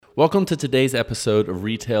Welcome to today's episode of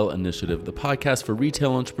Retail Initiative, the podcast for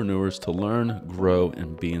retail entrepreneurs to learn, grow,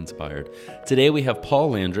 and be inspired. Today we have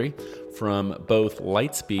Paul Landry from both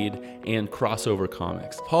Lightspeed and Crossover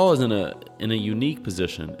Comics. Paul is in a unique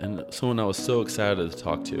position and someone I was so excited to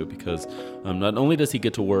talk to because not only does he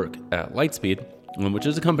get to work at Lightspeed, which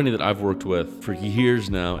is a company that I've worked with for years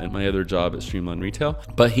now in my other job at Streamline Retail,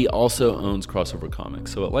 but he also owns Crossover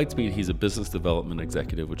Comics. So at Lightspeed, he's a business development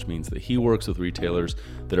executive, which means that he works with retailers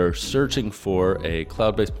that are searching for a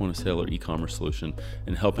cloud-based point-of-sale or e-commerce solution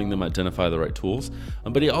and helping them identify the right tools.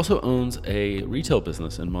 But he also owns a retail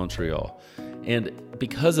business in Montreal. And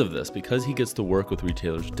because of this, because he gets to work with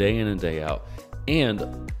retailers day in and day out,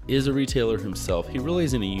 and is a retailer himself, he really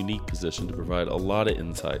is in a unique position to provide a lot of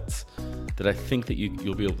insights that I think that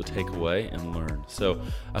you'll be able to take away and learn. So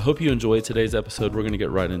I hope you enjoyed today's episode. We're going to get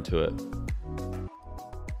right into it.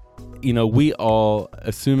 You know, we all,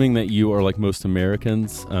 assuming that you are like most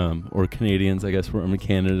Americans or Canadians, I guess we're in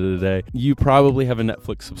Canada today, you probably have a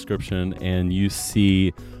Netflix subscription and you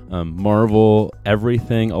see Marvel,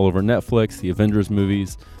 everything all over Netflix, the Avengers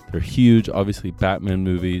movies, they're huge, obviously Batman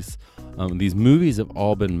movies. These movies have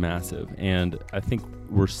all been massive, and I think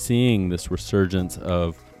we're seeing this resurgence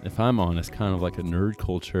of, if I'm honest, kind of like a nerd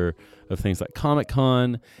culture of things like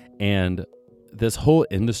Comic-Con and this whole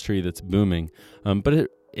industry that's booming.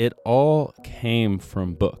 But it all came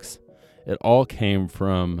from books. It all came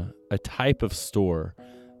from a type of store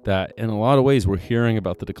that in a lot of ways we're hearing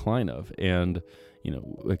about the decline of. And you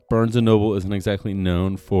know, like Barnes & Noble isn't exactly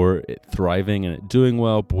known for it thriving and it doing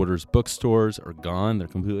well. Borders bookstores are gone. They're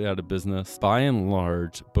completely out of business. By and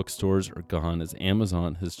large, bookstores are gone as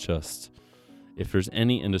Amazon has just, if there's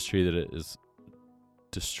any industry that it is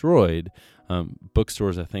destroyed,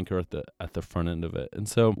 bookstores, I think, are at the front end of it. And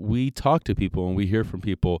so we talk to people and we hear from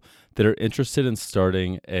people that are interested in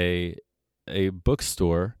starting a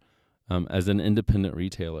bookstore as an independent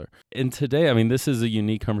retailer. And today, I mean, this is a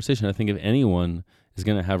unique conversation. I think if anyone is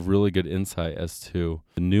going to have really good insight as to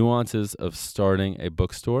the nuances of starting a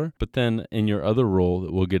bookstore, but then in your other role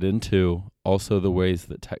that we'll get into, also the ways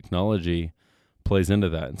that technology plays into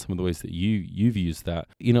that and some of the ways that you've used that.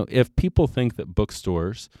 You know, if people think that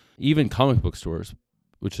bookstores, even comic book stores,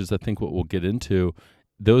 which is I think what we'll get into,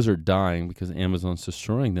 those are dying because Amazon's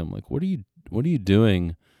destroying them. Like, what are you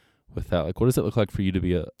doing with that? Like, what does it look like for you to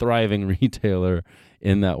be a thriving retailer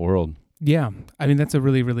in that world? Yeah, I mean, that's a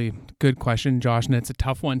really, really good question, Josh, and it's a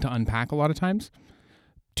tough one to unpack a lot of times.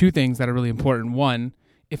 Two things that are really important. One,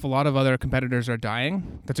 if a lot of other competitors are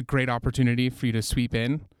dying, that's a great opportunity for you to sweep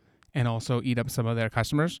in and also eat up some of their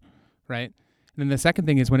customers, right? And then the second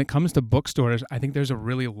thing is when it comes to bookstores, I think there's a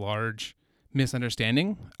really large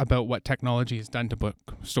misunderstanding about what technology has done to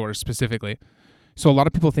bookstores specifically. So a lot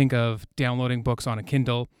of people think of downloading books on a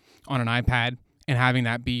Kindle, on an iPad, and having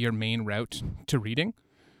that be your main route to reading.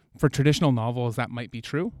 For traditional novels, that might be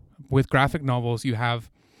true. With graphic novels, you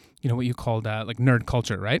have, you know, what you called like nerd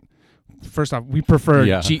culture, right? First off, we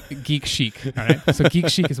prefer geek chic, all right? So geek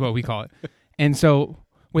chic is what we call it. And so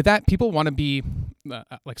with that, people want to be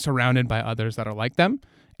like surrounded by others that are like them,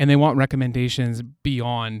 and they want recommendations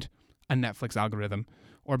beyond a Netflix algorithm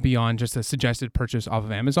or beyond just a suggested purchase off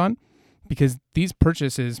of Amazon. Because these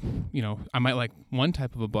purchases, you know, I might like one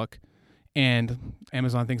type of a book and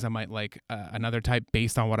Amazon thinks I might like another type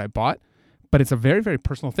based on what I bought. But it's a very, very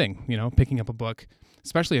personal thing, you know, picking up a book,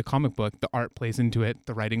 especially a comic book. The art plays into it.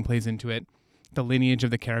 The writing plays into it. The lineage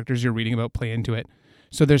of the characters you're reading about play into it.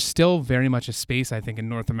 So there's still very much a space, I think, in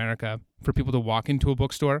North America for people to walk into a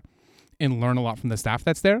bookstore and learn a lot from the staff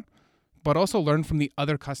that's there, but also learn from the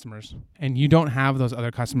other customers. And you don't have those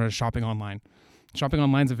other customers shopping online. Shopping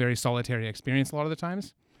online is a very solitary experience a lot of the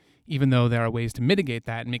times, even though there are ways to mitigate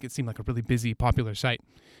that and make it seem like a really busy, popular site.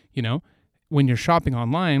 You know, when you're shopping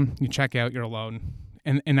online, you check out, you're alone,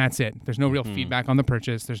 and that's it. There's no real feedback on the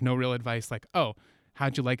purchase. There's no real advice like, oh,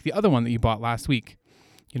 how'd you like the other one that you bought last week?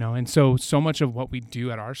 You know, and so much of what we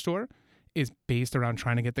do at our store is based around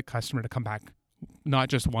trying to get the customer to come back not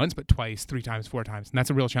just once, but twice, 3 times, 4 times. And that's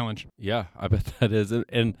a real challenge. Yeah, I bet that is.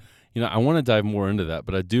 And you know, I want to dive more into that,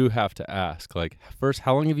 but I do have to ask, like, first,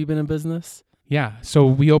 how long have you been in business? Yeah, so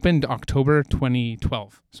we opened October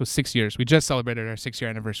 2012, so 6 years. We just celebrated our 6-year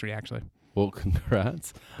anniversary, actually. Well,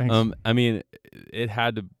 congrats. Thanks. I mean, it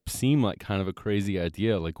had to seem like kind of a crazy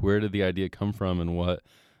idea. Like, where did the idea come from and what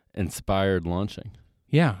inspired launching?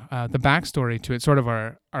 Yeah, the backstory to it, sort of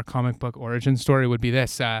our comic book origin story would be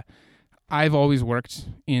this. I've always worked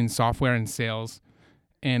in software and sales,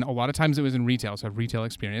 and a lot of times it was in retail, so I have retail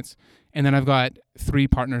experience. And then I've got 3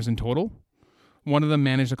 partners in total. One of them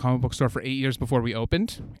managed a comic book store for 8 years before we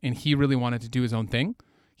opened, and he really wanted to do his own thing.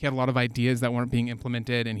 he had a lot of ideas that weren't being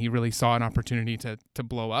implemented, and he really saw an opportunity to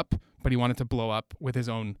blow up, but he wanted to blow up with his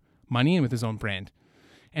own money and with his own brand.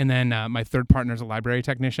 And then my third partner is a library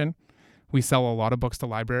technician. We sell a lot of books to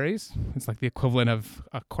libraries. It's like the equivalent of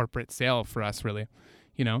a corporate sale for us, really,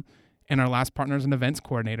 you know. And our last partner is an events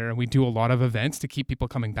coordinator, and we do a lot of events to keep people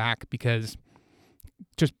coming back, because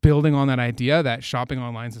just building on that idea that shopping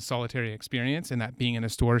online is a solitary experience and that being in a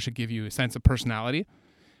store should give you a sense of personality.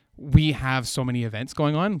 We have so many events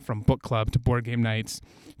going on, from book club to board game nights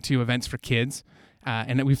to events for kids.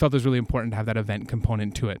 And we felt it was really important to have that event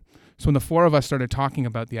component to it. So when the four of us started talking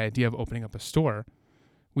about the idea of opening up a store,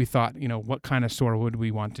 we thought, what kind of store would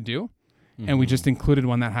we want to do? Mm-hmm. And we just included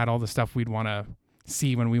one that had all the stuff we'd want to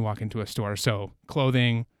see when we walk into a store. So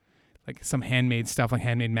clothing, like some handmade stuff, like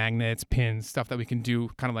handmade magnets, pins, stuff that we can do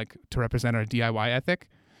kind of like to represent our DIY ethic.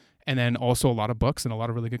 And then also a lot of books and a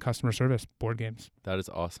lot of really good customer service, board games. That is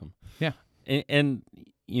awesome. Yeah. And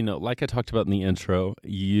like I talked about in the intro,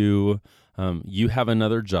 you have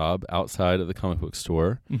another job outside of the comic book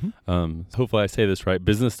store. Mm-hmm. Hopefully I say this right.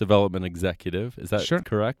 Business development executive. Is that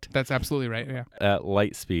correct? That's absolutely right. Yeah. At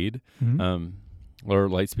Lightspeed. Mm-hmm. Or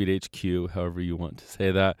Lightspeed HQ, however you want to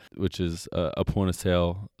say that, which is a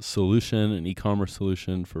point-of-sale solution, an e-commerce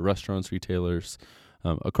solution for restaurants, retailers,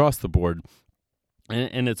 across the board.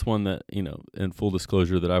 And it's one that, in full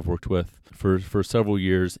disclosure, that I've worked with for several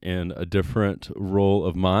years in a different role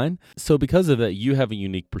of mine. So because of that, you have a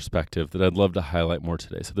unique perspective that I'd love to highlight more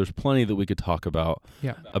today. So there's plenty that we could talk about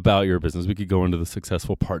your business. We could go into the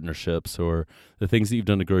successful partnerships or the things that you've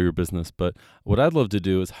done to grow your business. But what I'd love to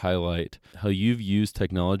do is highlight how you've used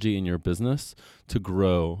technology in your business to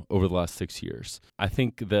grow over the last 6 years. I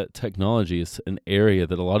think that technology is an area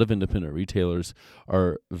that a lot of independent retailers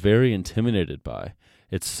are very intimidated by.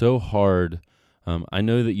 It's so hard. I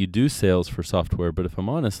know that you do sales for software, but if I'm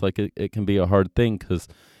honest, like it can be a hard thing, because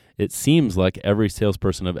it seems like every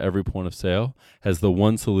salesperson of every point of sale has the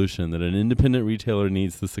one solution that an independent retailer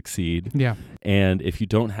needs to succeed. Yeah. And if you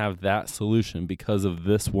don't have that solution because of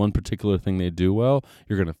this one particular thing they do well,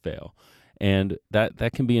 you're going to fail. And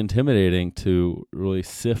that can be intimidating to really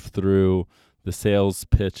sift through the sales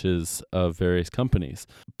pitches of various companies.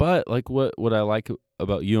 But like what I like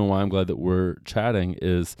about you and why I'm glad that we're chatting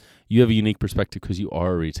is you have a unique perspective because you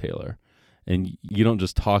are a retailer. And you don't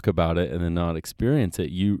just talk about it and then not experience it.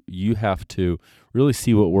 You have to really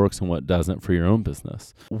see what works and what doesn't for your own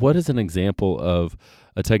business. What is an example of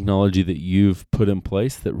a technology that you've put in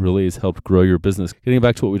place that really has helped grow your business? Getting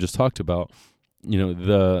back to what we just talked about,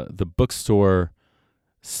 the bookstore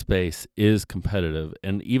space is competitive.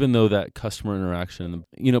 And even though that customer interaction,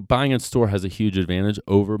 buying in store has a huge advantage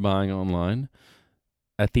over buying online,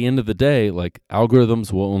 at the end of the day, like,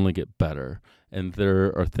 algorithms will only get better. And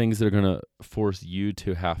there are things that are going to force you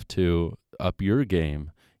to have to up your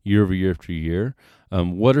game year over year after year.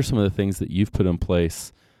 What are some of the things that you've put in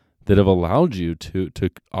place that have allowed you to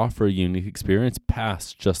offer a unique experience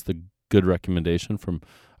past just the good recommendation from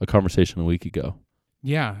a conversation a week ago?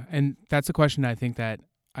 Yeah, and that's a question I think that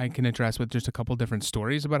I can address with just a couple different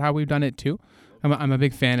stories about how we've done it too. I'm a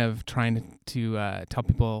big fan of trying to tell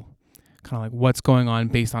people kind of like what's going on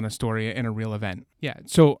based on a story in a real event. Yeah,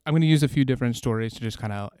 so I'm going to use a few different stories to just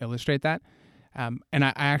kind of illustrate that. And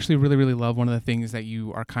I actually really, really love one of the things that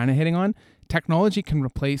you are kind of hitting on. Technology can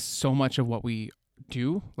replace so much of what we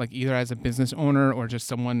do, like either as a business owner or just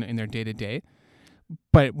someone in their day-to-day.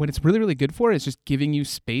 But what it's really, really good for is just giving you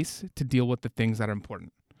space to deal with the things that are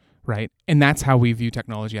important, right? And that's how we view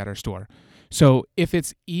technology at our store. So if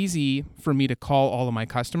it's easy for me to call all of my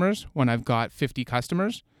customers when I've got 50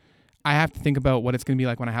 customers, I have to think about what it's going to be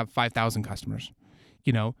like when I have 5,000 customers,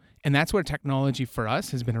 and that's where technology for us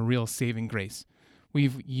has been a real saving grace.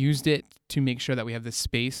 We've used it to make sure that we have the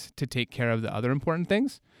space to take care of the other important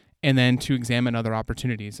things and then to examine other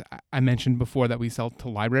opportunities. I mentioned before that we sell to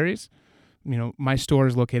libraries. My store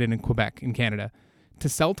is located in Quebec in Canada. To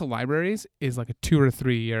sell to libraries is like a 2 or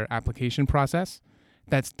 3 year application process.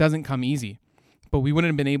 That doesn't come easy, but we wouldn't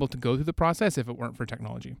have been able to go through the process if it weren't for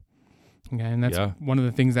technology. Okay, and that's one of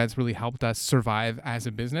the things that's really helped us survive as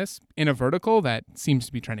a business in a vertical that seems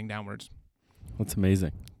to be trending downwards. That's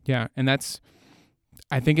amazing. Yeah, and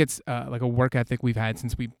I think it's like a work ethic we've had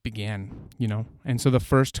since we began, And so the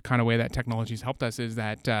first kind of way that technology's helped us is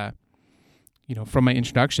that, from my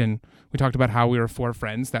introduction, we talked about how we were 4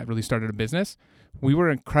 friends that really started a business. We were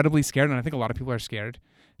incredibly scared, and I think a lot of people are scared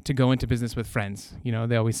to go into business with friends.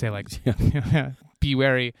 They always say like, be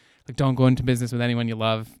wary, like don't go into business with anyone you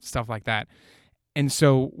love, stuff like that. And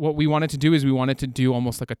so what we wanted to do is we wanted to do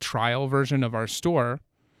almost like a trial version of our store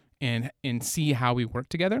and see how we work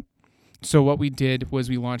together. So what we did was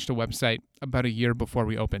we launched a website about a year before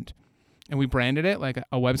we opened. And we branded it like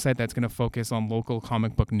a website that's going to focus on local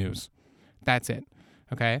comic book news. That's it.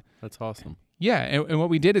 Okay? That's awesome. Yeah. And what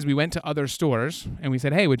we did is we went to other stores and we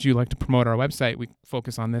said, hey, would you like to promote our website? We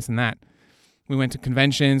focus on this and that. We went to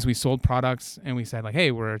conventions, we sold products, and we said, like,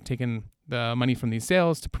 hey, we're taking the money from these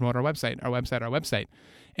sales to promote our website.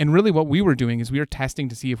 And really what we were doing is we were testing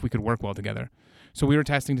to see if we could work well together. So we were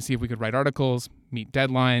testing to see if we could write articles, meet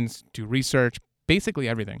deadlines, do research, basically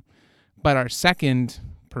everything. But our second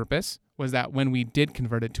purpose was that when we did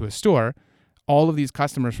convert it to a store, all of these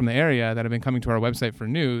customers from the area that have been coming to our website for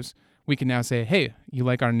news, we can now say, hey, you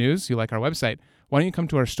like our news? You like our website? Why don't you come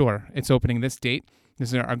to our store? It's opening this date.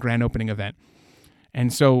 This is our grand opening event.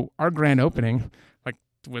 And so our grand opening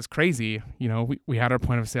was crazy. You know, we had our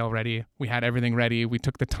point of sale ready. We had everything ready. We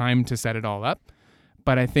took the time to set it all up.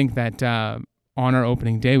 But I think that on our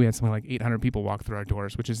opening day, we had something like 800 people walk through our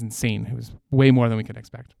doors, which is insane. It was way more than we could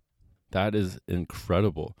expect. That is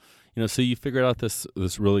incredible. You know, so you figured out this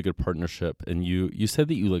really good partnership, and you said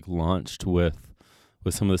that you launched with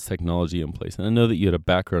some of this technology in place. And I know that you had a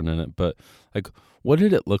background in it, but what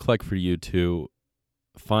did it look like for you to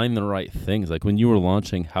find the right things? Like when you were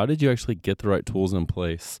launching, how did you actually get the right tools in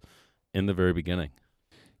place in the very beginning?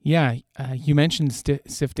 Yeah, you mentioned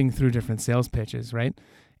sifting through different sales pitches, right?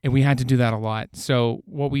 And we had to do that a lot. So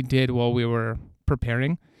what we did while we were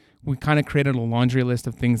preparing, we kind of created a laundry list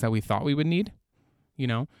of things that we thought we would need, you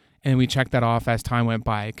know, and we checked that off as time went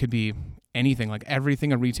by. It could be anything, like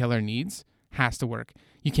everything a retailer needs has to work.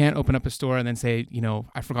 You can't open up a store and then say, you know,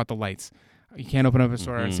 I forgot the lights. You can't open up a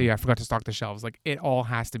store and say, I forgot to stock the shelves. Like it all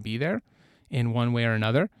has to be there in one way or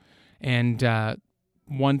another. And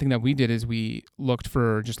one thing that we did is we looked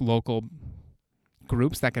for just local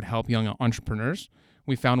groups that could help young entrepreneurs.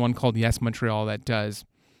 We found one called Yes Montreal that does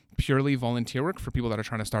purely volunteer work for people that are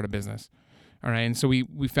trying to start a business. All right. And so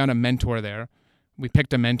we found a mentor there. We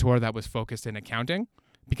picked a mentor that was focused in accounting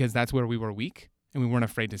because that's where we were weak and we weren't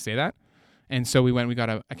afraid to say that. And so we got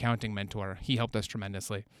an accounting mentor. He helped us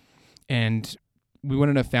tremendously. And we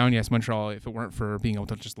wouldn't have found Yes Montreal if it weren't for being able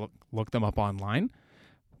to just look them up online.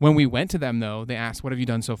 When we went to them, though, they asked, what have you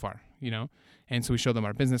done so far? You know? And so we showed them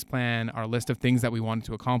our business plan, our list of things that we wanted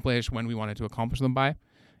to accomplish, when we wanted to accomplish them by.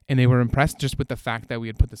 And they were impressed just with the fact that we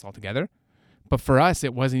had put this all together. But for us,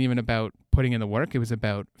 it wasn't even about putting in the work. It was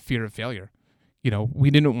about fear of failure. You know, we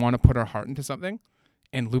didn't want to put our heart into something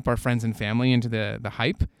and loop our friends and family into the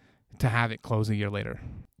hype to have it close a year later.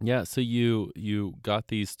 Yeah, so you got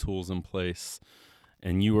these tools in place,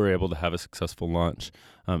 and you were able to have a successful launch,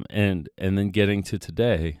 and then getting to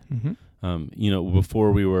today. You know,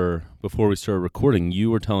 before we started recording, you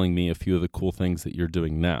were telling me a few of the cool things that you're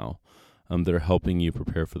doing now, that are helping you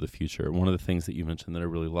prepare for the future. One of the things that you mentioned that I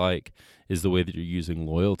really like is the way that you're using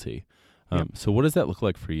loyalty. So what does that look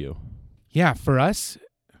like for you? Yeah, for us,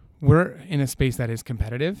 we're in a space that is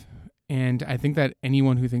competitive. And I think that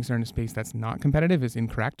anyone who thinks they're in a space that's not competitive is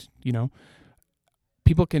incorrect. You know,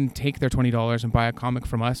 people can take their $20 and buy a comic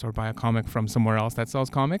from us or buy a comic from somewhere else that sells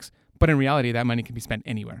comics. But in reality, that money can be spent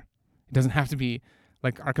anywhere. It doesn't have to be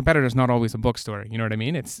like our competitor's not always a bookstore. You know what I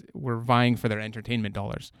mean? We're vying for their entertainment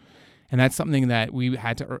dollars. And that's something that we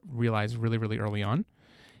had to realize really, really early on.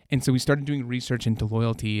 And so we started doing research into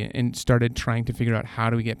loyalty and started trying to figure out how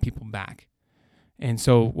do we get people back. And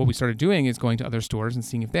so what we started doing is going to other stores and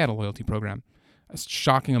seeing if they had a loyalty program. A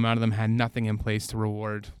shocking amount of them had nothing in place to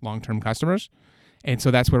reward long-term customers. And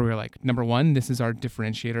so that's where we were like, number one, this is our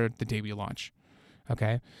differentiator the day we launch.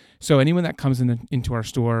 Okay. So anyone that comes into our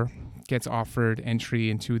store gets offered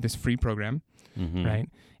entry into this free program, right?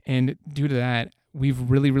 And due to that,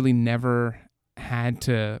 we've really, really never had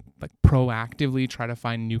to proactively try to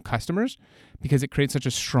find new customers because it creates such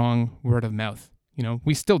a strong word of mouth. You know,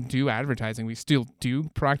 we still do advertising. We still do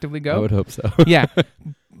proactively go. I would hope so. Yeah.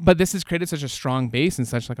 But this has created such a strong base and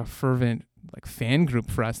such a fervent fan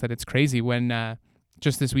group for us that it's crazy. When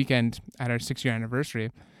just this weekend at our 6-year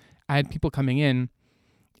anniversary, I had people coming in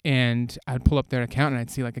and I'd pull up their account and I'd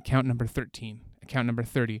see account number 13, account number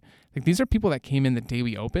 30. These are people that came in the day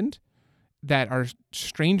we opened that are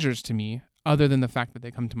strangers to me other than the fact that they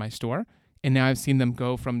come to my store. And now I've seen them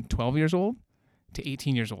go from 12 years old to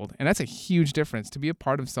 18 years old. And that's a huge difference to be a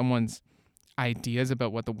part of someone's ideas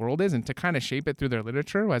about what the world is and to kind of shape it through their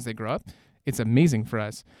literature as they grow up. It's amazing for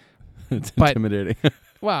us. It's intimidating.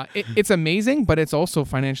 Well, it's amazing, but it's also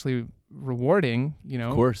financially rewarding, you know,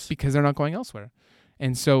 of course, because they're not going elsewhere.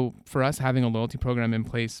 And so for us, having a loyalty program in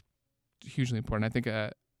place is hugely important. I think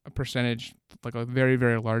a percentage, a very,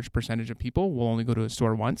 very large percentage of people will only go to a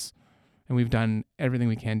store once. And we've done everything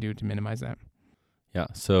we can do to minimize that. Yeah.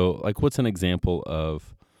 So what's an example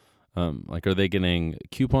of Like, are they getting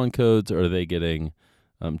coupon codes? Or are they getting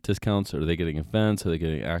discounts? Or are they getting events? Are they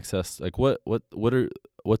getting access? Like, what's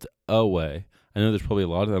a way? I know there's probably a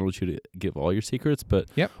lot of that. I don't want you to give all your secrets, but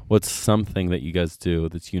Yep. what's something that you guys do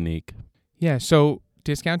that's unique? Yeah, so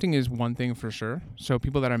discounting is one thing for sure. So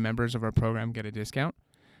people that are members of our program get a discount.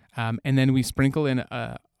 And then we sprinkle in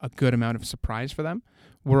a good amount of surprise for them.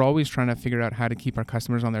 We're always trying to figure out how to keep our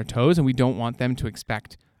customers on their toes, and we don't want them to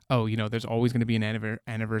expect, there's always going to be an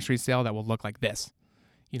anniversary sale that will look like this.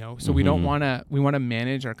 So we don't want to, we want to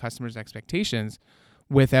manage our customers' expectations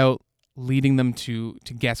without leading them to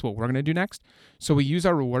guess what we're going to do next. So we use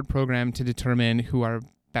our reward program to determine who our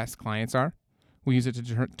best clients are. We use it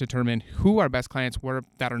to determine who our best clients were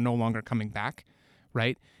that are no longer coming back,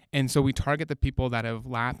 right? And so we target the people that have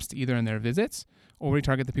lapsed either in their visits, or we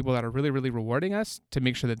target the people that are really, really rewarding us to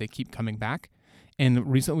make sure that they keep coming back.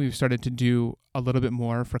 And recently we've started to do a little bit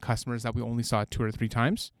more for customers that we only saw 2 or 3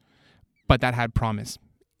 times, but that had promise.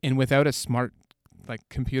 And without a smart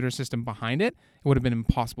computer system behind it, it would have been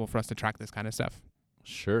impossible for us to track this kind of stuff.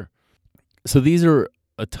 Sure. So these are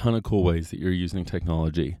a ton of cool ways that you're using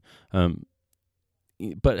technology.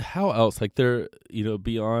 But how else? Like, they're,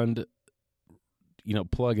 beyond,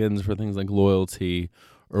 plugins for things like loyalty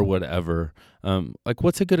or whatever. Like,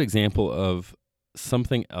 what's a good example of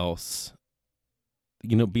something else,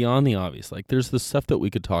 beyond the obvious? Like, there's the stuff that we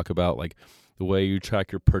could talk about, like the way you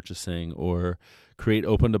track your purchasing or create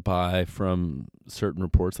open to buy from certain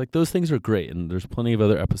reports. Like, those things are great, and there's plenty of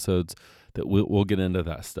other episodes that we'll get into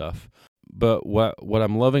that stuff. But what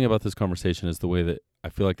I'm loving about this conversation is the way that I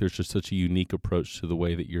feel like there's just such a unique approach to the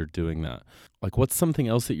way that you're doing that. Like, what's something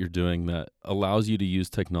else that you're doing that allows you to use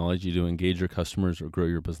technology to engage your customers or grow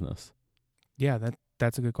your business? Yeah,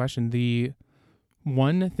 that's a good question. The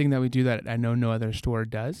one thing that we do that I know no other store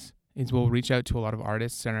does is we'll reach out to a lot of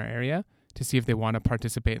artists in our area to see if they want to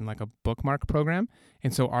participate in like a bookmark program.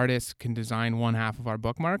 And so artists can design one half of our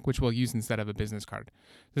bookmark, which we'll use instead of a business card.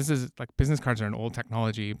 This is like, business cards are an old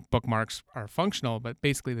technology. Bookmarks are functional, but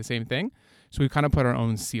basically the same thing. So we kind of put our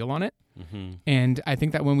own seal on it. Mm-hmm. And I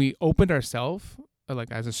think that when we opened ourselves, like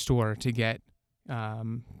as a store, to get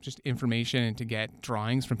just information and to get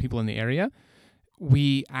drawings from people in the area,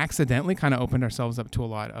 we accidentally kind of opened ourselves up to a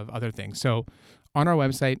lot of other things. So on our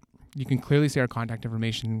website, you can clearly see our contact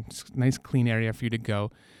information. It's a nice, clean area for you to go.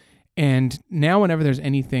 And now whenever there's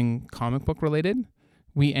anything comic book related,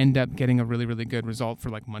 we end up getting a really, really good result for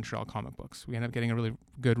like Montreal comic books. We end up getting a really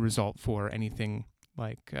good result for anything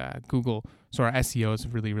like Google. So our SEO is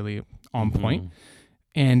really, really on point.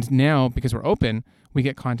 And now, because we're open, we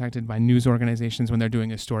get contacted by news organizations when they're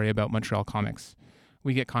doing a story about Montreal comics.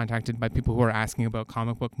 We get contacted by people who are asking about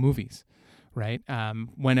comic book movies. Right.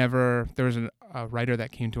 Whenever there was a writer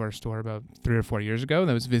that came to our store about 3 or 4 years ago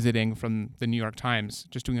that was visiting from the New York Times,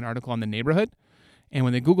 just doing an article on the neighborhood. And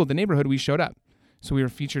when they Googled the neighborhood, we showed up. So we were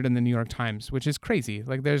featured in the New York Times, which is crazy.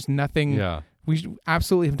 Like, there's nothing. Yeah. We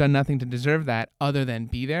absolutely have done nothing to deserve that other than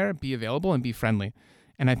be there, be available, and be friendly.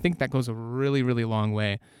 And I think that goes a really, really long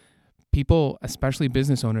way. People, especially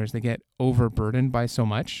business owners, they get overburdened by so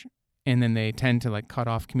much, and then they tend to like cut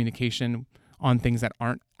off communication on things that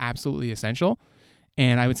aren't absolutely essential.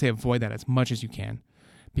 And I would say avoid that as much as you can,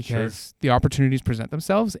 because the opportunities present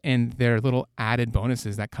themselves and they're little added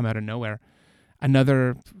bonuses that come out of nowhere.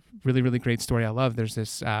 Another really, really great story I love, there's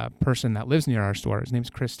this person that lives near our store. His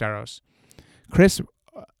name's Chris Staros. Chris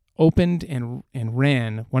opened and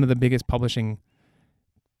ran one of the biggest publishing,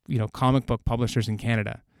 comic book publishers in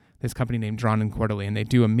Canada, this company named Drawn and Quarterly, and they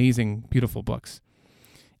do amazing, beautiful books.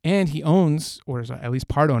 And he owns, or is at least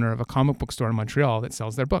part owner of, a comic book store in Montreal that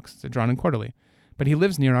sells their books. It's Drawn and Quarterly. But he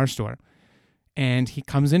lives near our store. And he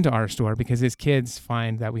comes into our store because his kids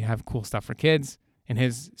find that we have cool stuff for kids, and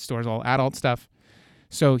his store's all adult stuff.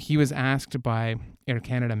 So he was asked by Air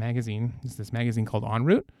Canada magazine. It's this magazine called En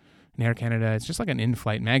Route. And Air Canada, it's just like an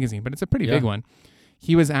in-flight magazine, but it's a pretty big one.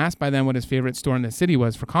 He was asked by them what his favorite store in the city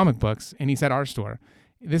was for comic books, and he said our store.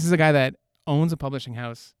 This is a guy that owns a publishing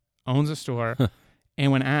house, owns a store,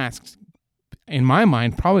 and when asked, in my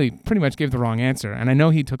mind, probably pretty much gave the wrong answer. And I know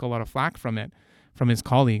he took a lot of flack from it, from his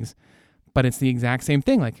colleagues, but it's the exact same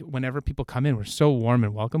thing. Like, whenever people come in, we're so warm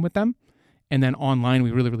and welcome with them. And then online,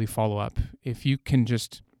 we really, really follow up. If you can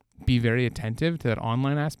just be very attentive to that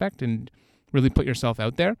online aspect and really put yourself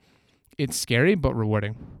out there, it's scary but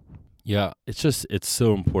rewarding. Yeah, it's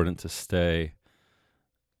so important to stay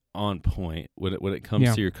on point when it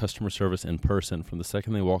comes to your customer service in person, from the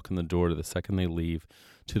second they walk in the door to the second they leave,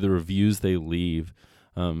 to the reviews they leave,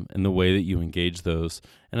 and the way that you engage those.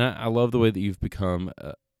 And I love the way that you've become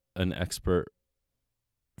an expert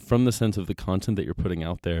from the sense of the content that you're putting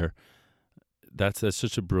out there that's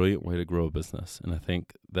such a brilliant way to grow a business. And I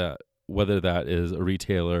think that whether that is a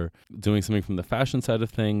retailer doing something from the fashion side of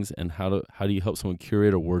things, and how do you help someone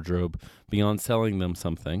curate a wardrobe beyond selling them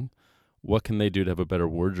something, what can they do to have a better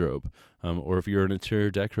wardrobe? Or if you're an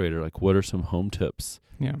interior decorator, like what are some home tips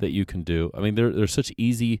that you can do? I mean, there's such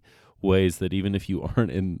easy ways that even if you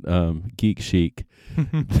aren't in geek chic,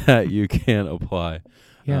 that you can apply.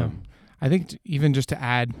 Yeah. I think even just to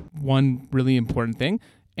add one really important thing,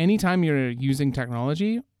 anytime you're using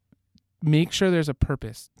technology, make sure there's a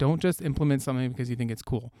purpose. Don't just implement something because you think it's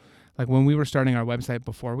cool. Like when we were starting our website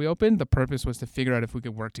before we opened, the purpose was to figure out if we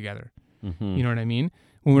could work together. Mm-hmm. You know what I mean?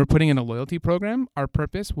 When we were putting in a loyalty program, our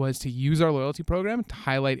purpose was to use our loyalty program to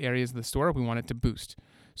highlight areas of the store we wanted to boost.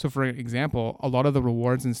 So for example, a lot of the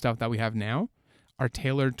rewards and stuff that we have now are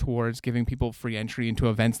tailored towards giving people free entry into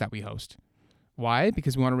events that we host. Why?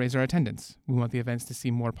 Because we want to raise our attendance. We want the events to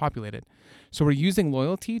seem more populated. So we're using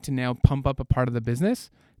loyalty to now pump up a part of the business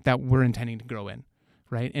that we're intending to grow in,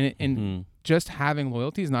 right? And just having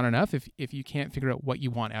loyalty is not enough if you can't figure out what you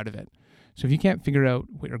want out of it. So if you can't figure out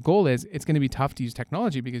what your goal is, it's going to be tough to use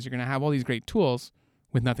technology because you're going to have all these great tools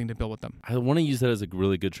with nothing to build with them. I want to use that as a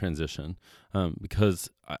really good transition because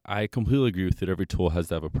I completely agree with it. Every tool has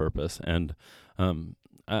to have a purpose. And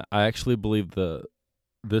I actually believe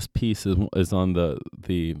this piece is on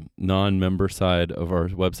the non-member side of our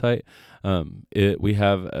website. We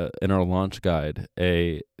have in our launch guide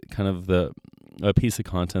a kind of a piece of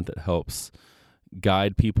content that helps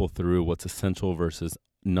guide people through what's essential versus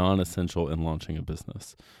non-essential in launching a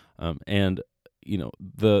business. And you know,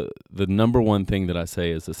 the number one thing that I say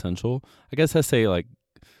is essential, I guess I say like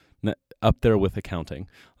up there with accounting.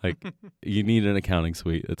 Like you need an accounting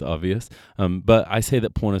suite. It's obvious. But I say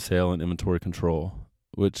that point of sale and inventory control,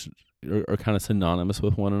 which are kind of synonymous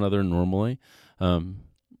with one another normally,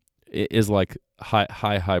 is like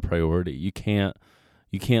high priority. You can't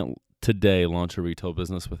today launch a retail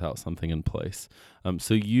business without something in place.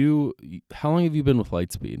 So how long have you been with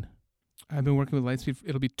Lightspeed? I've been working with Lightspeed.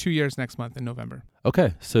 It'll be 2 years next month in November.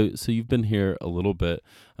 Okay, so you've been here a little bit.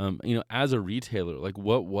 As a retailer, like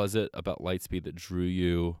what was it about Lightspeed that drew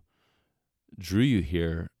you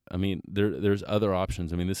here? I mean, there's other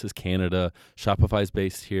options. I mean, this is Canada. Shopify's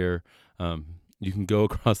based here. You can go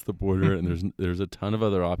across the border, and there's a ton of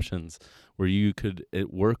other options where you could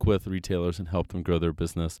work with retailers and help them grow their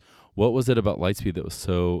business. What was it about Lightspeed that was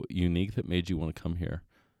so unique that made you want to come here?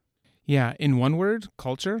 Yeah, in one word,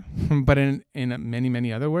 culture, but in many,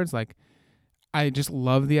 many other words, like I just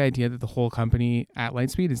love the idea that the whole company at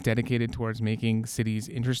Lightspeed is dedicated towards making cities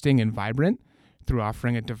interesting and vibrant through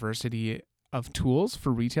offering a diversity of tools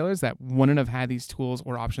for retailers that wouldn't have had these tools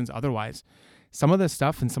or options otherwise. Some of the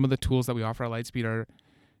stuff and some of the tools that we offer at Lightspeed are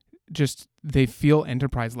just, they feel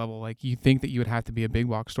enterprise level. Like you think that you would have to be a big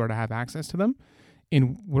box store to have access to them.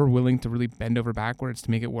 And we're willing to really bend over backwards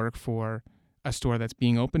to make it work for a store that's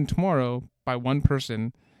being opened tomorrow by one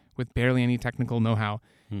person with barely any technical know-how.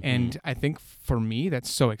 Mm-hmm. And I think for me,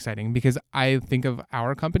 that's so exciting because I think of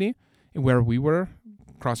our company where we were,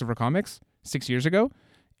 Crossover Comics, 6 years ago.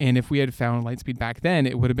 And if we had found Lightspeed back then,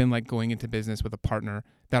 it would have been like going into business with a partner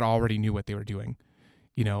that already knew what they were doing,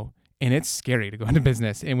 and it's scary to go into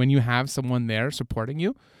business. And when you have someone there supporting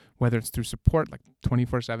you, whether it's through support, like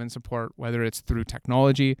 24/7 support, whether it's through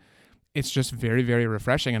technology, it's just very, very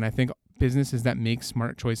refreshing. And I think businesses that make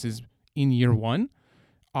smart choices in year one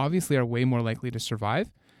obviously are way more likely to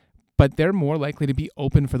survive, but they're more likely to be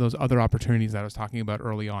open for those other opportunities that I was talking about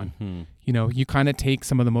early on. Mm-hmm. You kind of take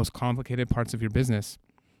some of the most complicated parts of your business,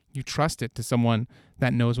 you trust it to someone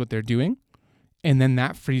that knows what they're doing, and then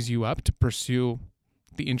that frees you up to pursue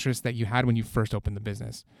the interest that you had when you first opened the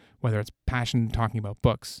business, whether it's passion talking about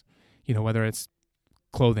books, whether it's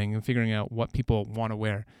clothing and figuring out what people want to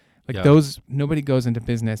wear. Nobody goes into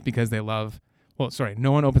business because they love,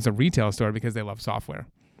 no one opens a retail store because they love software.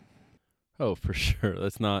 Oh, for sure.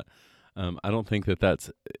 That's not, I don't think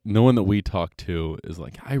that's, no one that we talk to is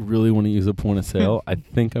like, I really want to use a point of sale. I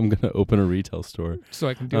think I'm going to open a retail store. So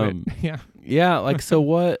I can do it. Yeah. Yeah. Like, so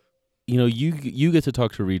what, you get to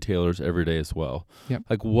talk to retailers every day as well. Yep.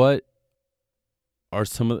 Like what are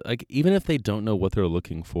some of, like, even if they don't know what they're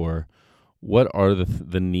looking for, what are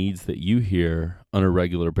the needs that you hear on a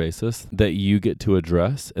regular basis that you get to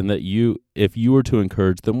address, and that if you were to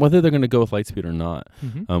encourage them, whether they're going to go with Lightspeed or not,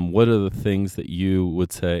 mm-hmm. What are the things that you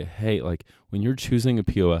would say, hey, like when you're choosing a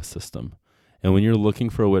POS system and when you're looking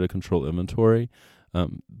for a way to control inventory,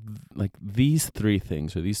 like these three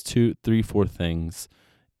things or these 2, 3, 4 things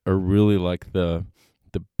are really like the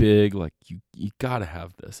big, like you got to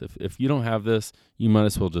have this. If you don't have this, you might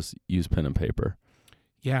as well just use pen and paper.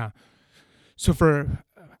 Yeah. So for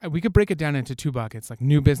we could break it down into two buckets, like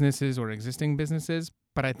new businesses or existing businesses,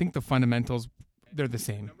 but I think the fundamentals, they're the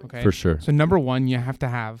same. Okay. For sure. So number one, you have to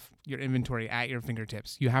have your inventory at your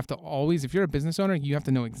fingertips. You have to always, if you're a business owner, you have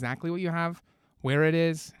to know exactly what you have, where it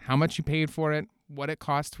is, how much you paid for it, what it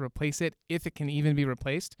costs to replace it, if it can even be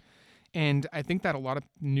replaced. And I think that a lot of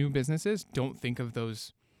new businesses don't think of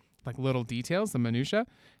those like little details, the minutia.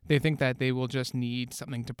 They think that they will just need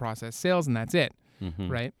something to process sales and that's it,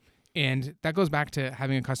 right? And that goes back to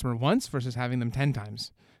having a customer once versus having them 10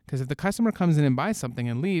 times. Because if the customer comes in and buys something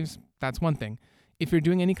and leaves, that's one thing. If you're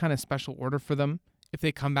doing any kind of special order for them, if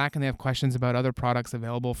they come back and they have questions about other products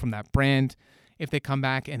available from that brand, if they come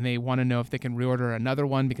back and they want to know if they can reorder another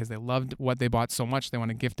one because they loved what they bought so much, they want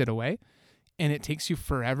to gift it away, and it takes you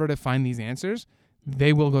forever to find these answers,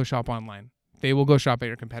 they will go shop online. They will go shop at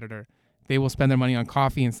your competitor. They will spend their money on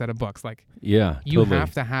coffee instead of books. Like, yeah, you totally.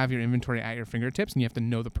 have to have your inventory at your fingertips, and you have to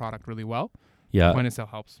know the product really well. Yeah. Point of sale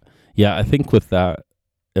helps. Yeah, I think with that,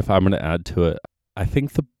 if I'm going to add to it, I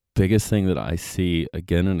think the biggest thing that I see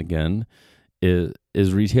again and again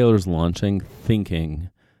is retailers launching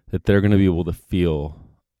thinking that they're going to be able to feel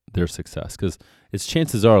their success. Because it's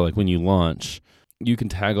chances are, like when you launch, you can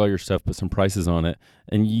tag all your stuff, put some prices on it,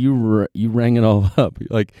 and you rang it all up.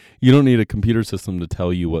 Like, you don't need a computer system to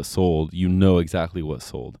tell you what sold. You know exactly what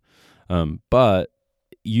sold. But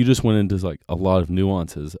you just went into like a lot of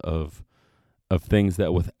nuances of things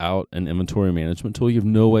that without an inventory management tool, you have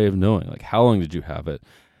no way of knowing. Like, how long did you have it?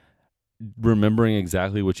 Remembering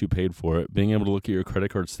exactly what you paid for it, being able to look at your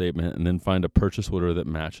credit card statement and then find a purchase order that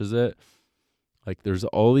matches it. Like, there's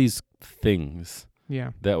all these things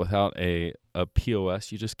that without a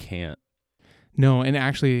POS, you just can't. No, and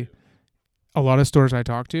actually, a lot of stores I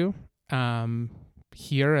talk to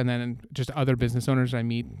here and then just other business owners I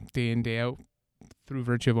meet day in, day out through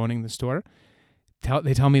virtue of owning the store,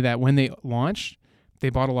 they tell me that when they launched, they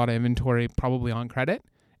bought a lot of inventory probably on credit,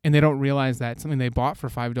 and they don't realize that something they bought for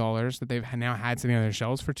 $5 that they've now had sitting on their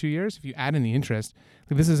shelves for 2 years, if you add in the interest,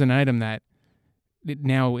 like this is an item that it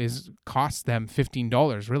now costs them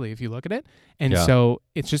 $15 really, if you look at it. And so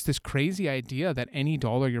it's just this crazy idea that any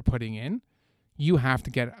dollar you're putting in, you have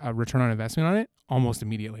to get a return on investment on it almost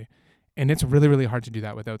immediately. And it's really, really hard to do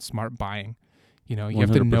that without smart buying. You know, you 100%.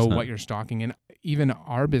 Have to know what you're stocking. And even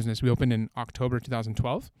our business, we opened in October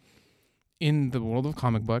 2012. In the world of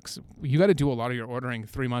comic books, you got to do a lot of your ordering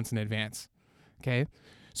 3 months in advance. Okay.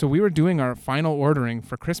 So we were doing our final ordering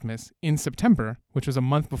for Christmas in September, which was a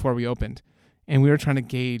month before we opened. And we were trying to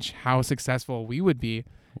gauge how successful we would be.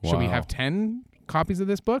 Wow. Should we have 10 copies of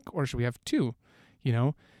this book or should we have 2? You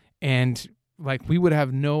know, and like we would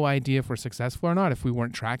have no idea if we're successful or not if we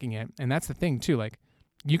weren't tracking it. And that's the thing too. Like,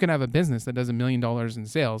 you can have a business that does $1 million in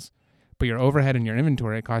sales, but your overhead and your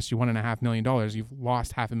inventory costs you $1.5 million. You've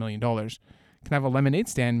lost $500,000. You can have a lemonade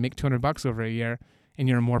stand, make $200 over a year, and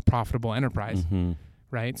you're a more profitable enterprise,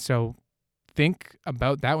 right? So think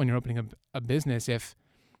about that when you're opening a business. If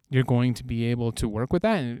you're going to be able to work with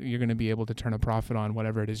that and you're going to be able to turn a profit on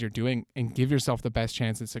whatever it is you're doing and give yourself the best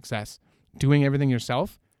chance at success. Doing everything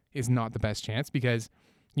yourself is not the best chance because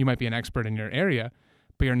you might be an expert in your area,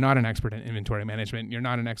 but you're not an expert in inventory management. You're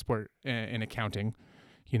not an expert in accounting,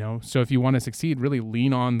 you know? So if you want to succeed, really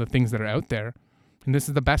lean on the things that are out there. And this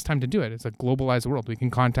is the best time to do it. It's a globalized world. We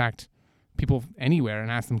can contact people anywhere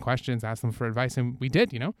and ask them questions, ask them for advice. And we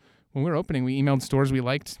did, you know, when we were opening, we emailed stores we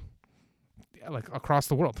liked like across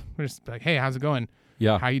the world. We're just like, hey, how's it going?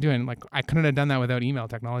 Yeah. How you doing? Like, I couldn't have done that without email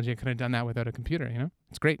technology. I couldn't have done that without a computer, you know?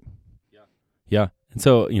 It's great. Yeah. And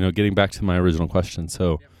so, you know, getting back to my original question,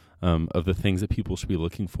 so of the things that people should be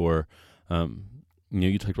looking for, you know,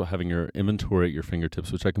 you talked about having your inventory at your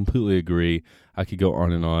fingertips, which I completely agree. I could go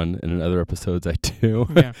on, and in other episodes I do.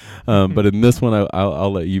 Yeah. But in this one,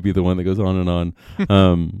 I'll let you be the one that goes on and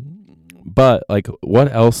on. But like, what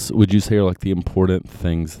else would you say are like the important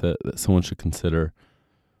things that someone should consider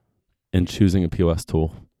in choosing a POS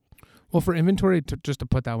tool? Well, for inventory, just to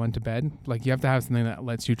put that one to bed, like you have to have something that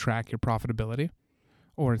lets you track your profitability,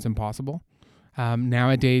 or it's impossible.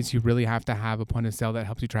 Nowadays, you really have to have a point of sale that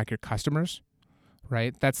helps you track your customers,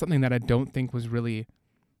 right? That's something that I don't think was really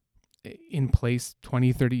in place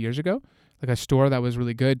 20, 30 years ago. Like a store that was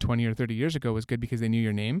really good 20 or 30 years ago was good because they knew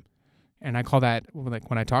your name. And I call that,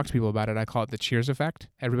 like when I talk to people about it, I call it the Cheers effect.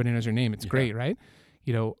 Everybody knows your name. It's great, right?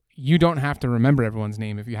 You know, you don't have to remember everyone's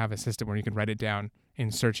name if you have a system where you can write it down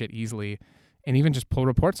and search it easily and even just pull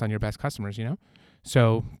reports on your best customers, you know?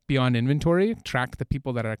 So beyond inventory, track the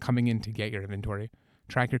people that are coming in to get your inventory.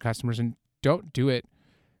 Track your customers, and don't do it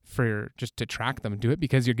for just to track them. Do it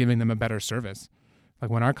because you're giving them a better service.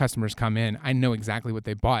 Like when our customers come in, I know exactly what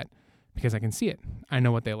they bought because I can see it. I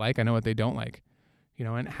know what they like. I know what they don't like.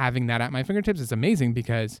 and having that at my fingertips is amazing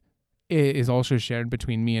because it is also shared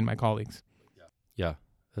between me and my colleagues. Yeah,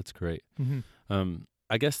 that's great. Mm-hmm.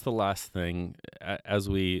 I guess the last thing, as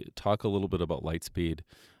we talk a little bit about Lightspeed,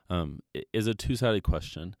 is a two-sided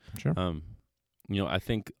question. Sure. I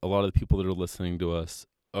think a lot of the people that are listening to us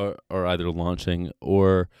are either launching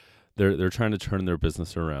or they're trying to turn their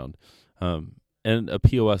business around. And a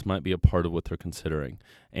POS might be a part of what they're considering.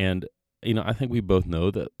 And, I think we both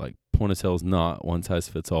know that like point of sale is not one size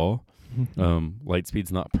fits all.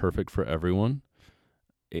 Lightspeed's not perfect for everyone.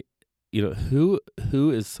 Who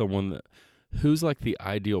is someone who's like the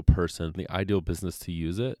ideal person, the ideal business to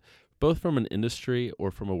use it, both from an industry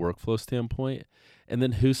or from a workflow standpoint, and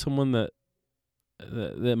then who's someone that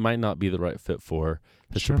might not be the right fit for,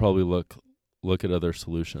 that Sure. should probably look at other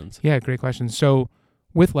solutions. Yeah, great question. So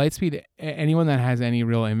with Lightspeed, anyone that has any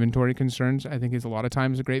real inventory concerns, I think is a lot of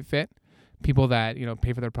times a great fit. People that,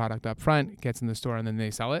 pay for their product up front, gets in the store, and then they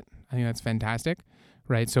sell it. I think that's fantastic,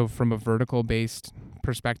 right? So from a vertical-based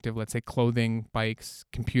perspective, let's say clothing, bikes,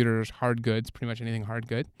 computers, hard goods, pretty much anything hard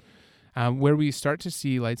good. Where we start to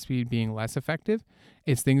see Lightspeed being less effective,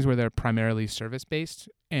 it's things where they're primarily service-based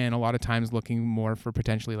and a lot of times looking more for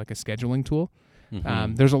potentially like a scheduling tool.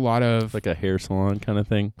 Mm-hmm. There's a lot of... Like a hair salon kind of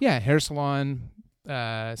thing? Yeah, hair salon,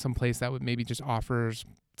 some place that would maybe just offers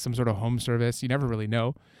some sort of home service. You never really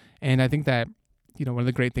know. And I think that, one of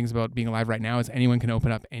the great things about being alive right now is anyone can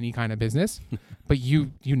open up any kind of business, but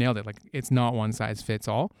you nailed it. Like it's not one size fits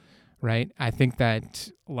all, right? I think that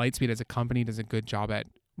Lightspeed as a company does a good job at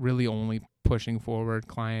really only pushing forward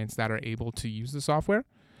clients that are able to use the software.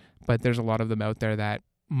 But there's a lot of them out there that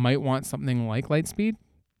might want something like Lightspeed,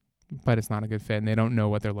 but it's not a good fit and they don't know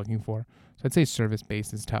what they're looking for. So I'd say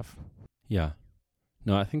service-based is tough. Yeah.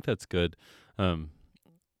 No, I think that's good.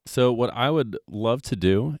 So what I would love to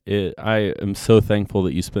do, I am so thankful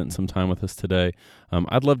that you spent some time with us today.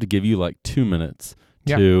 I'd love to give you like 2 minutes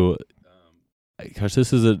to, gosh,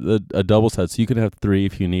 this is a double set, so you can have 3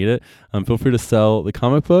 if you need it. Feel free to sell the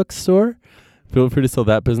comic book store. Feel free to sell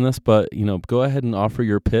that business, but, go ahead and offer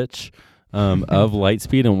your pitch of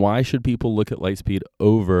Lightspeed and why should people look at Lightspeed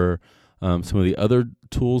over some of the other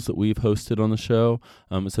tools that we've hosted on the show.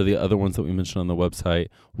 So the other ones that we mentioned on the website,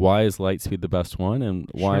 why is Lightspeed the best one? And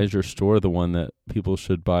why is your store the one that people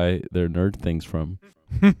should buy their nerd things from?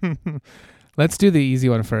 Let's do the easy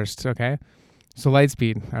one first, okay? So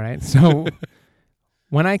Lightspeed, all right? So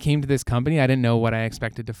when I came to this company, I didn't know what I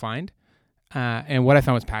expected to find. And what I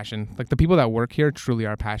found was passion. Like the people that work here truly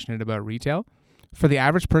are passionate about retail. For the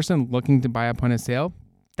average person looking to buy a point of sale,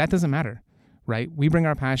 that doesn't matter. Right? We bring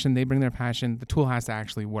our passion, they bring their passion. The tool has to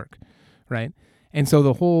actually work, right? And so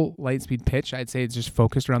the whole Lightspeed pitch, I'd say it's just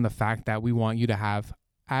focused around the fact that we want you to have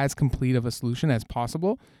as complete of a solution as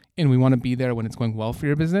possible. And we want to be there when it's going well for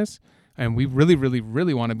your business. And we really, really,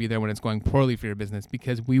 really want to be there when it's going poorly for your business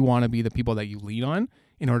because we want to be the people that you lean on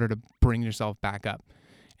in order to bring yourself back up.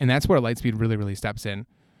 And that's where Lightspeed really, really steps in.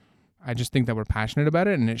 I just think that we're passionate about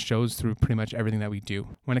it and it shows through pretty much everything that we do.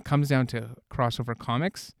 When it comes down to crossover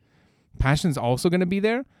comics, passion's also going to be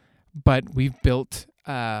there, but we've built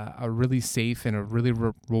a really safe and a really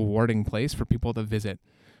rewarding place for people to visit.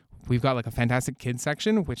 We've got like a fantastic kids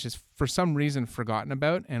section, which is for some reason forgotten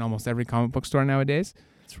about in almost every comic book store nowadays.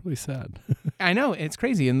 It's really sad. I know, it's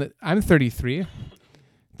crazy. And I'm 33.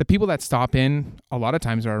 The people that stop in a lot of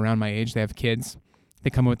times are around my age. They have kids. They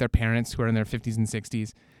come with their parents who are in their 50s and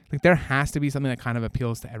 60s. Like there has to be something that kind of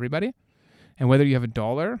appeals to everybody. And whether you have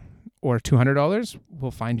 $1 or $200,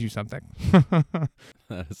 we'll find you something.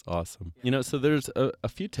 That is awesome. So there's a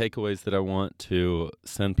few takeaways that I want to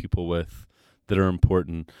send people with that are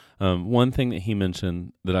important. One thing that he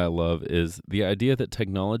mentioned that I love is the idea that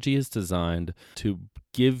technology is designed to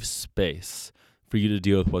give space for you to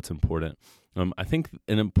deal with what's important. I think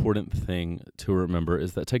an important thing to remember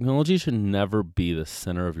is that technology should never be the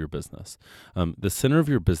center of your business. The center of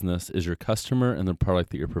your business is your customer and the product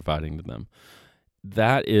that you're providing to them.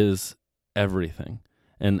 That is everything.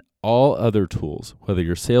 And all other tools, whether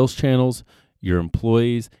your sales channels, your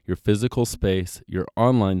employees, your physical space, your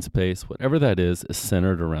online space, whatever that is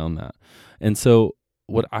centered around that. And so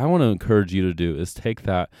what I want to encourage you to do is take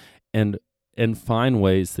that and find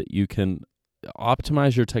ways that you can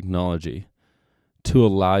optimize your technology to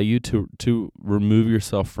allow you to remove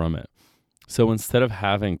yourself from it. So instead of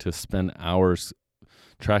having to spend hours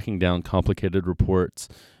tracking down complicated reports,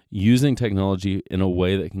 using technology in a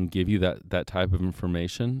way that can give you that type of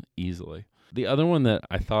information easily. The other one that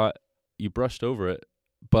I thought you brushed over it,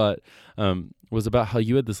 but was about how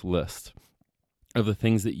you had this list of the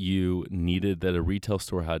things that you needed that a retail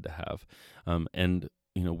store had to have. And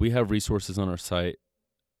we have resources on our site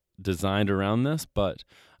designed around this, but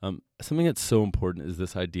something that's so important is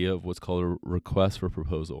this idea of what's called a request for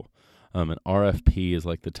proposal. An RFP is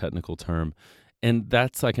like the technical term, and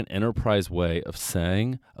that's like an enterprise way of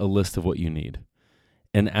saying a list of what you need.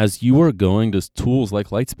 And as you are going to tools like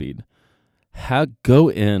Lightspeed, go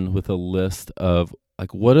in with a list of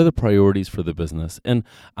like, what are the priorities for the business? And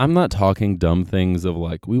I'm not talking dumb things of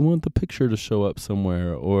like, we want the picture to show up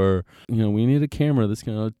somewhere, or, we need a camera that's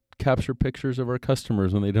going to capture pictures of our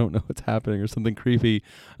customers when they don't know what's happening or something creepy.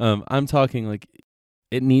 I'm talking like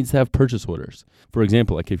it needs to have purchase orders. For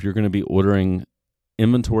example, like if you're going to be ordering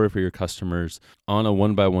inventory for your customers on a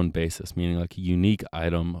 1-by-1 basis, meaning like a unique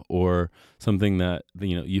item or something that,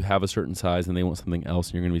 you have a certain size and they want something else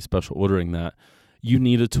and you're going to be special ordering that, you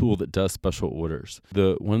need a tool that does special orders.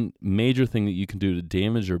 The one major thing that you can do to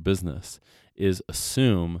damage your business is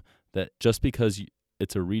assume that just because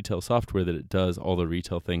it's a retail software that it does all the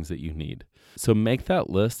retail things that you need. So make that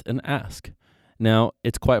list and ask. Now,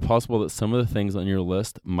 it's quite possible that some of the things on your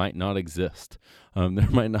list might not exist. There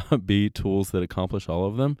might not be tools that accomplish all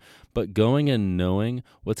of them, but going and knowing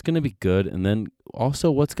what's going to be good and then also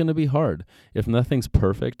what's going to be hard. If nothing's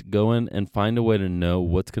perfect, go in and find a way to know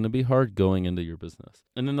what's going to be hard going into your business.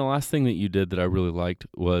 And then the last thing that you did that I really liked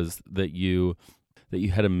was that you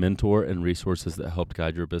had a mentor and resources that helped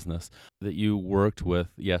guide your business, that you worked with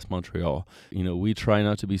Yes Montreal. We try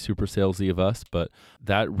not to be super salesy of us, but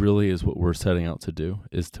that really is what we're setting out to do,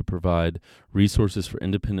 is to provide resources for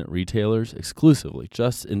independent retailers, exclusively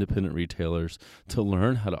just independent retailers, to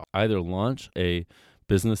learn how to either launch a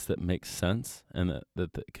business that makes sense and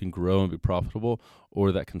that can grow and be profitable,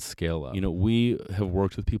 or that can scale up. We have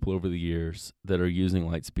worked with people over the years that are using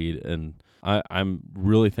Lightspeed, and I'm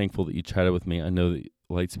really thankful that you chatted with me. I know that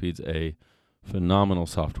Lightspeed's a phenomenal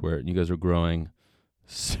software, and you guys are growing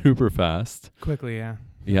super fast. Quickly, yeah.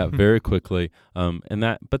 Yeah, very quickly.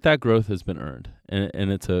 But that growth has been earned,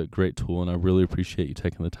 and it's a great tool, and I really appreciate you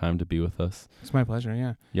taking the time to be with us. It's my pleasure,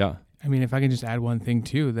 yeah. Yeah. I mean, if I can just add one thing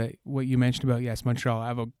too, that what you mentioned about Yes Montreal, I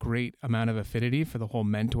have a great amount of affinity for the whole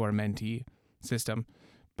mentor-mentee system.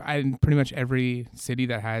 In pretty much every city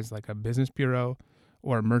that has like a business bureau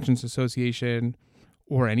or a merchants association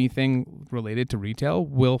or anything related to retail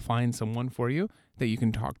will find someone for you that you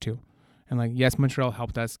can talk to. And like Yes Montreal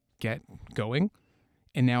helped us get going.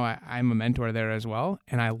 And now I'm a mentor there as well.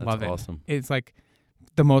 And I love it. That's awesome. It's like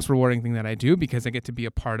the most rewarding thing that I do, because I get to be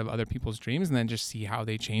a part of other people's dreams and then just see how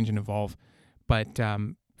they change and evolve. But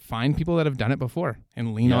find people that have done it before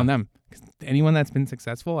and lean on them. 'Cause anyone that's been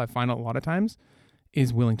successful, I find a lot of times,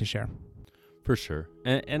 is willing to share. For sure.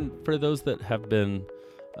 And for those that have been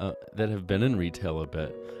in retail a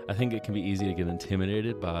bit, I think it can be easy to get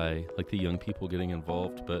intimidated by like the young people getting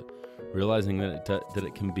involved, but realizing that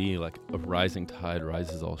it can be like a rising tide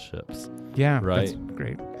rises all ships. Yeah, right. That's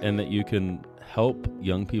great. And that you can help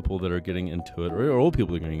young people that are getting into it, or old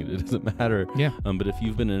people that are getting into it. It doesn't matter. Yeah. But if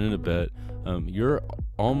you've been in it a bit, you're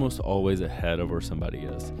almost always ahead of where somebody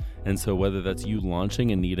is. And so whether that's you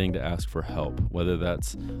launching and needing to ask for help, whether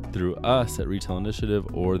that's through us at Retail Initiative,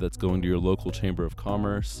 or that's going to your local chamber of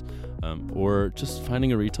commerce, or just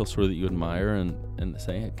finding a retail store that you admire and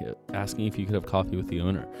asking if you could have coffee with the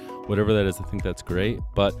owner, whatever that is, I think that's great.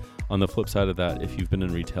 But on the flip side of that, if you've been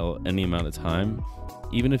in retail any amount of time,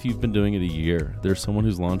 even if you've been doing it a year, there's someone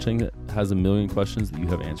who's launching that has a million questions that you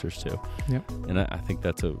have answers to. Yep. And I think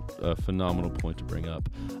that's a phenomenal point to bring up.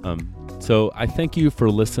 So I thank you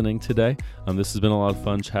for listening today. This has been a lot of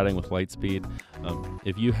fun chatting with Lightspeed.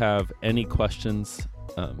 If you have any questions,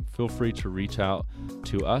 feel free to reach out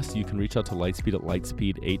to us. You can reach out to Lightspeed at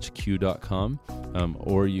lightspeedhq.com,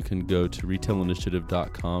 or you can go to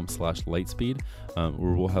retailinitiative.com/Lightspeed,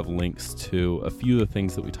 where we'll have links to a few of the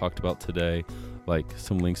things that we talked about today, like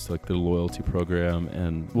some links to like the loyalty program,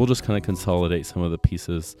 and we'll just kind of consolidate some of the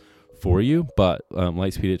pieces for you. But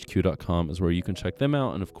lightspeedhq.com is where you can check them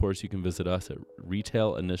out. And of course, you can visit us at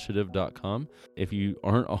retailinitiative.com. If you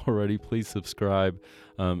aren't already, please subscribe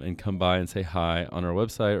and come by and say hi on our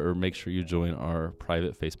website, or make sure you join our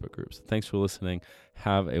private Facebook groups. Thanks for listening.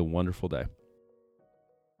 Have a wonderful day.